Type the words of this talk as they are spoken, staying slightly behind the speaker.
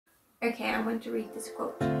Okay, I want to read this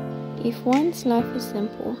quote. If one's life is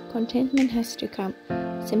simple, contentment has to come.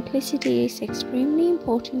 Simplicity is extremely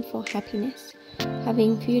important for happiness.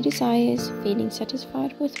 Having few desires, feeling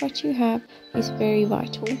satisfied with what you have is very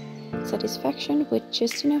vital. Satisfaction with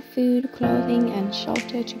just enough food, clothing and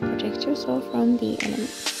shelter to protect yourself from the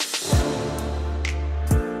elements.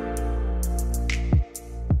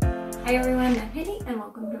 Hi everyone, I'm Hedy and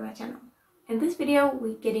welcome to my channel. In this video,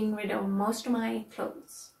 we're getting rid of most of my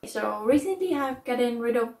clothes. So recently I've gotten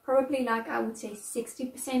rid of probably like I would say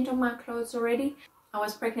 60% of my clothes already. I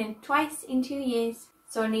was pregnant twice in 2 years.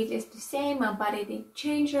 So needless to say, my body did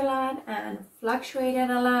change a lot and fluctuated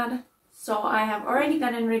a lot. So I have already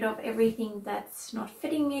gotten rid of everything that's not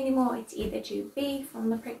fitting me anymore. It's either too big from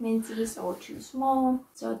the pregnancies or too small.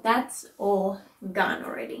 So that's all gone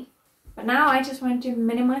already. But now I just want to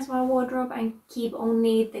minimize my wardrobe and keep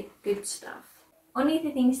only the good stuff. Only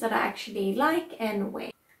the things that I actually like and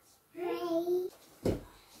wear. You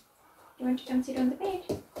want to come sit on the bed?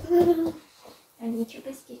 And eat your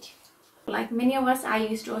biscuit. Like many of us, I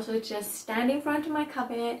used to also just stand in front of my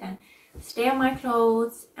cupboard and stare at my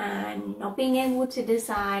clothes and not being able to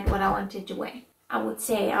decide what I wanted to wear. I would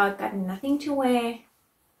say I got nothing to wear.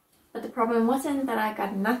 But the problem wasn't that I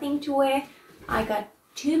got nothing to wear. I got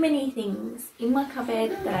too many things in my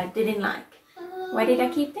cupboard that I didn't like. Why did I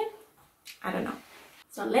keep them? I don't know.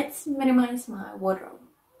 So let's minimize my wardrobe.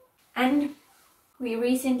 And we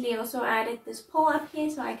recently also added this pole up here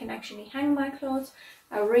so I can actually hang my clothes.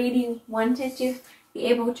 I really wanted to be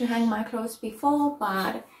able to hang my clothes before,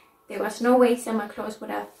 but there was no way some of my clothes would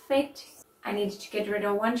have fit. I needed to get rid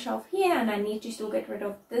of one shelf here and I need to still get rid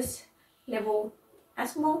of this level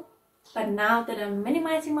as well. But now that I'm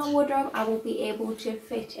minimizing my wardrobe, I will be able to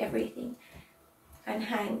fit everything and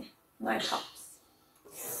hang my tops.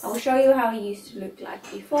 I will show you how it used to look like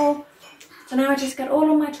before. So now I just got all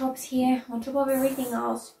of my tops here on top of everything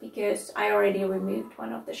else because I already removed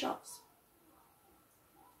one of the shelves.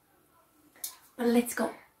 But let's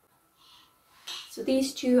go. So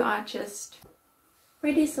these two are just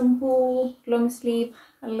pretty simple, long sleeve,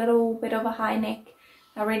 a little bit of a high neck.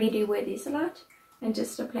 I already do wear these a lot. And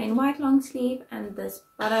just a plain white long sleeve, and this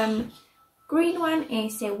bottom green one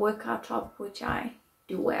is a workout top which I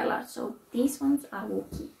do wear a lot, so these ones I will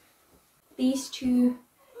keep. These two,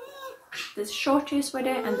 this shorter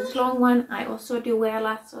sweater and this long one, I also do wear a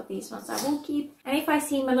lot, so these ones I will keep. And if I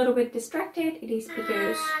seem a little bit distracted, it is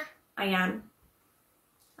because I am.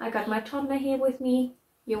 I got my toddler here with me.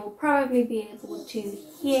 You will probably be able to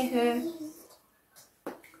hear her,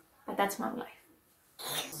 but that's my life.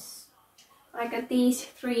 I got these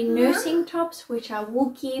 3 nursing tops which I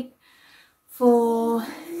will keep for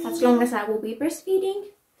as long as I will be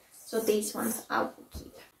breastfeeding. So these ones I will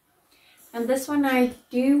keep. And this one I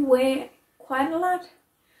do wear quite a lot.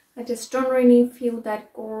 I just don't really feel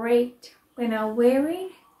that great when I wear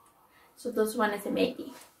it. So this one is a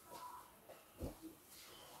maybe.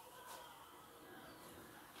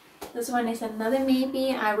 This one is another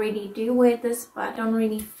maybe. I really do wear this, but I don't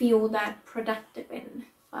really feel that productive in.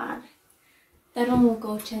 But that one will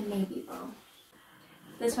go to a navy brown.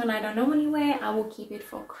 This one I don't normally wear. I will keep it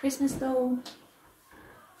for Christmas though.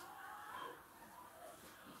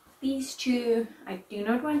 These two I do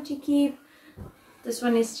not want to keep. This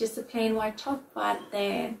one is just a plain white top, but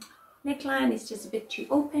the neckline is just a bit too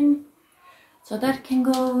open. So that can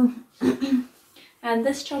go. And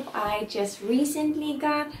this top I just recently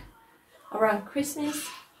got around Christmas.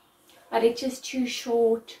 But it's just too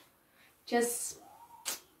short.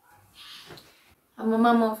 I'm a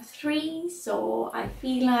mom of 3, so I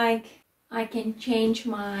feel like I can change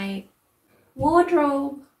my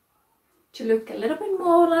wardrobe to look a little bit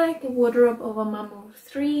more like the wardrobe of a mom of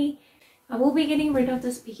 3. I will be getting rid of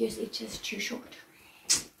this because it's just too short.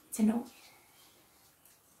 It's a no.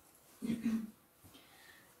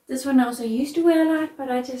 This one I also used to wear a lot,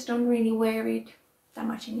 but I just don't really wear it that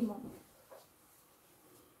much anymore.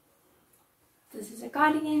 This is a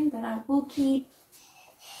cardigan that I will keep.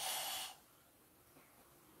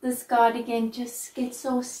 This cardigan just gets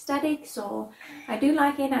so static, so I do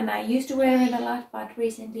like it and I used to wear it a lot, but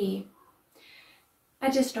recently I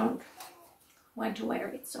just don't want to wear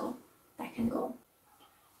it, so that can go.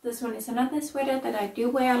 This one is another sweater that I do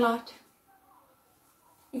wear a lot.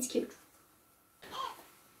 It's cute.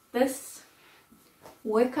 This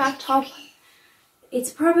workout top,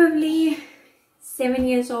 it's probably 7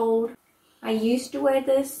 years old. I used to wear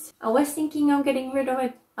this. I was thinking of getting rid of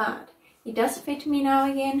it, but it does fit me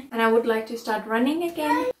now again, and I would like to start running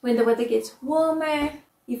again when the weather gets warmer.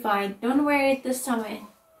 If I don't wear it this summer,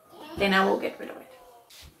 then I will get rid of it.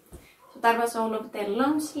 So that was all of the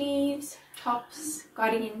long sleeves. tops,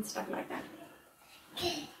 cardigans, stuff like that.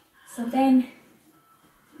 So then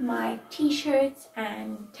my t-shirts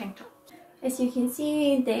and tank tops. As you can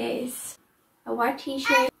see, there's a white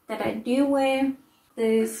t-shirt that I do wear.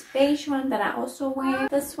 This beige one that I also wear.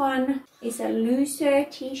 This one is a looser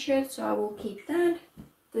t-shirt, so I will keep that.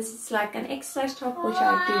 This is like an exercise top, which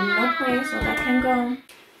I do not wear, so that can go.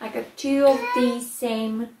 I got two of these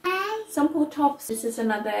same simple tops. This is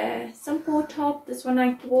another simple top. This one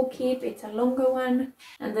I will keep. It's a longer one.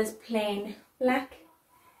 And this plain black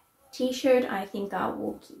t-shirt I think I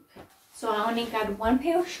will keep. So I only got one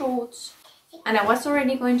pair of shorts. And I was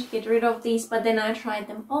already going to get rid of these, but then I tried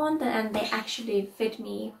them on and they actually fit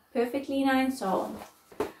me perfectly nice, so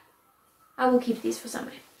I will keep these for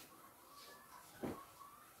summer.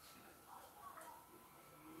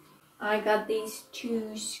 I got these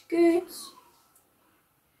two skirts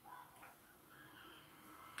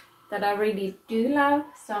that I really do love,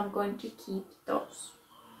 so I'm going to keep those.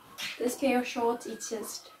 This pair of shorts, it's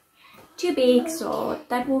just too big, so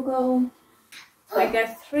that will go. I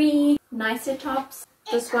got three nicer tops.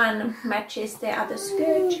 This one matches the other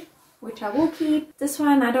skirt, which I will keep. This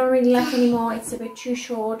one I don't really like anymore, it's a bit too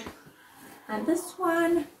short. And this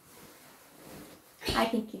one, I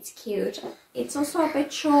think it's cute. It's also a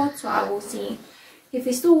bit short, so I will see if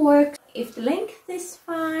it still works. If the length is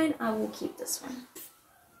fine, I will keep this one.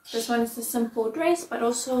 This one is a simple dress, but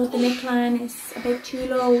also the neckline is a bit too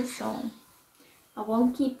low, so I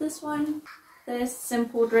won't keep this one. This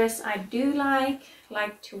simple dress I do like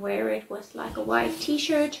to wear it with like a white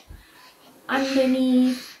t-shirt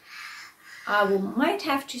underneath. I might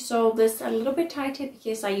have to sew this a little bit tighter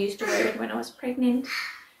because I used to wear it when I was pregnant,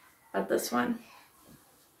 but this one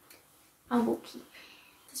I will keep.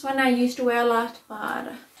 This one I used to wear a lot,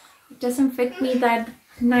 but it doesn't fit me that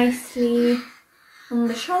nicely on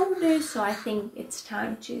the shoulders, so I think it's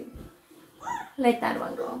time to let that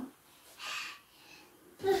one go.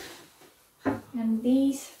 And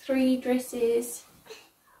these three dresses,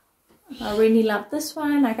 I really love this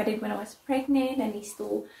one. I got it when I was pregnant and it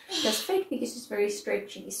still does fit because it's very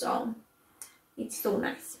stretchy, so it's still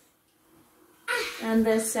nice. And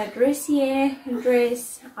this dressier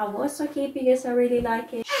dress I will also keep because I really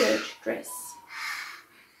like it. Church dress.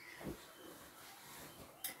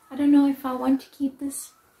 I don't know if I want to keep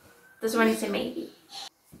this. This one is a maybe.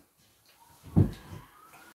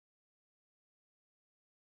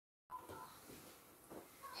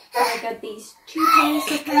 I got these two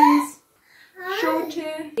pairs of pants,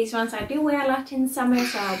 shorter. These ones I do wear a lot in summer,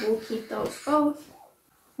 so I will keep those both.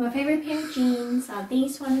 My favorite pair of jeans are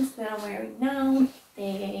these ones that I'm wearing now.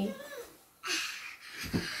 They're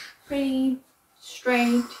pretty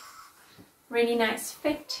straight, really nice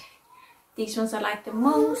fit. These ones I like the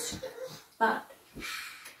most, but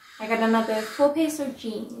I got another 4 pairs of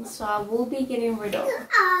jeans, so I will be getting rid of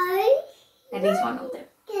at least one of them.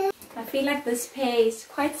 I feel like this pair is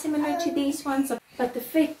quite similar to these ones, but the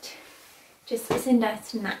fit just isn't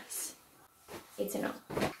that nice. It's a no.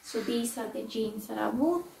 So these are the jeans that I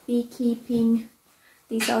will be keeping.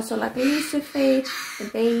 These are also like a looser fit, the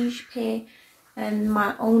beige pair, and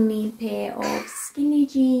my only pair of skinny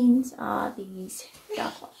jeans are these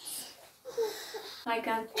dark ones. I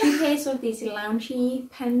got 2 pairs of these loungy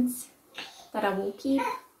pants that I will keep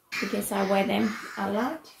because I wear them a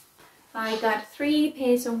lot. I got 3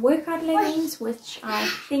 pairs of workout leggings, which I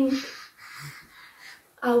think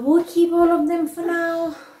I will keep all of them for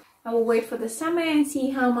now. I will wait for the summer and see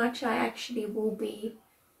how much I actually will be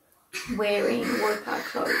wearing workout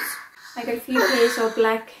clothes. I got a few pairs of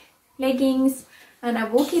black leggings and I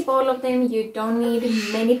will keep all of them. You don't need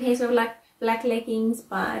many pairs of black leggings,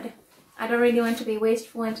 but I don't really want to be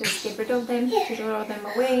wasteful and just get rid of them, to throw them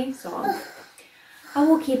away. So I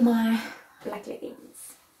will keep my black leggings.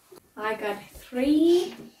 I got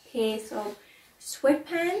 3 pairs of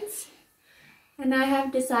sweatpants and I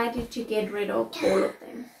have decided to get rid of all of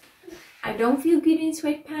them. I don't feel good in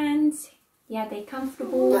sweatpants. Yeah, they're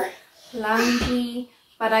comfortable, loungy,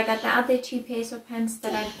 but I got the other 2 pairs of pants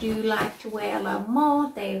that I do like to wear a lot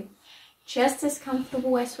more. They're just as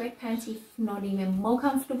comfortable as sweatpants, if not even more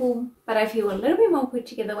comfortable, but I feel a little bit more put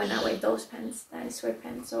together when I wear those pants than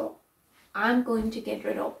sweatpants, so I'm going to get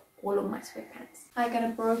rid of all of my sweatpants. I got a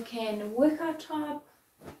broken workout top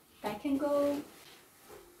that can go.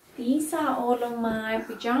 These are all of my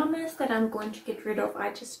pajamas that I'm going to get rid of.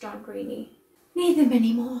 I just don't really need them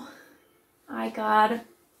anymore. I got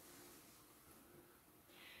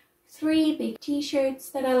 3 big t-shirts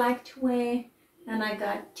that I like to wear, and I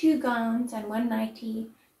got 2 gowns and 1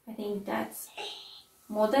 nightie. I think that's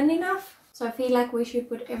more than enough. So I feel like we should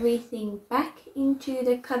put everything back into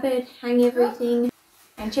the cupboard, hang everything,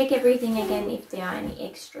 and check everything again if there are any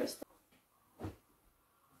extras.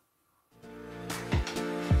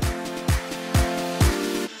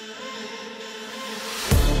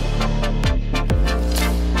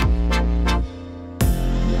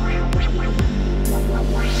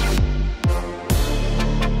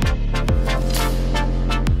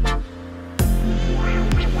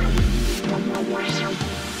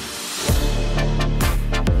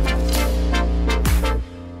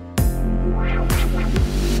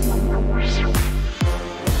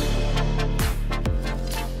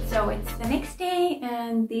 So it's the next day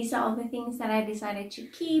and these are all the things that I decided to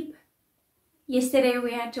keep. Yesterday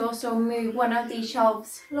we had to also move one of these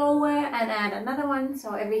shelves lower and add another one,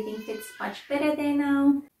 so everything fits much better there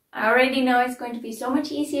now. I already know it's going to be so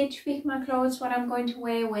much easier to pick my clothes, what I'm going to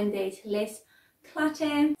wear when there's less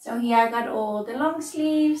clutter. So here I got all the long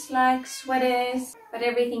sleeves like sweaters, but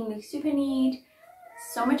everything looks super neat,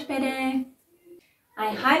 so much better.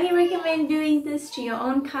 I highly recommend doing this to your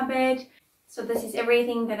own cupboard. So this is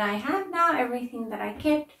everything that I have now, everything that I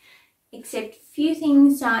kept, except few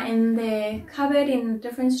things are in the cupboard in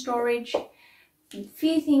different storage.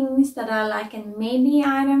 Few things that are like a maybe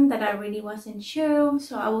item that I really wasn't sure of,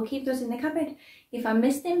 so I will keep those in the cupboard. If I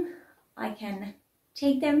miss them, I can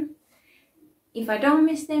take them. If I don't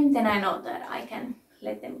miss them, then I know that I can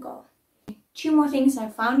let them go. 2 more things I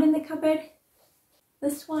found in the cupboard.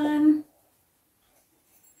 This one,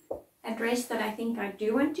 a dress that I think I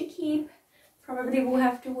do want to keep. Probably will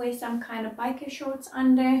have to wear some kind of biker shorts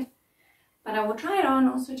under, but I will try it on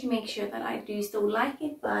also to make sure that I do still like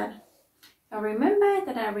it, but I remember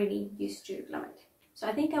that I really used to love it. So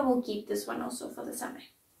I think I will keep this one also for the summer.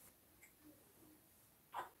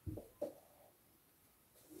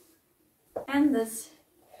 And this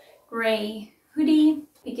grey hoodie,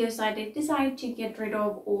 because I did decide to get rid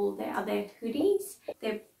of all the other hoodies.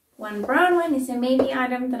 The one brown one is a maybe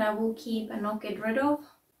item that I will keep and not get rid of,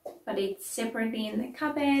 but it's separately in the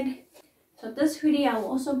cupboard. So this hoodie I will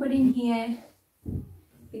also put in here,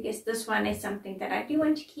 because this one is something that I do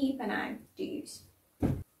want to keep and I do use.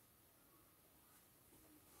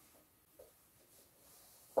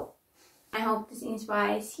 I hope this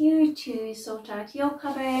inspires you to sort out your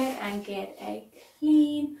cupboard and get a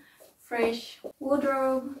clean, fresh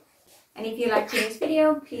wardrobe. And if you liked today's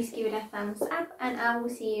video, please give it a thumbs up and I will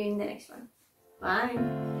see you in the next one. Bye!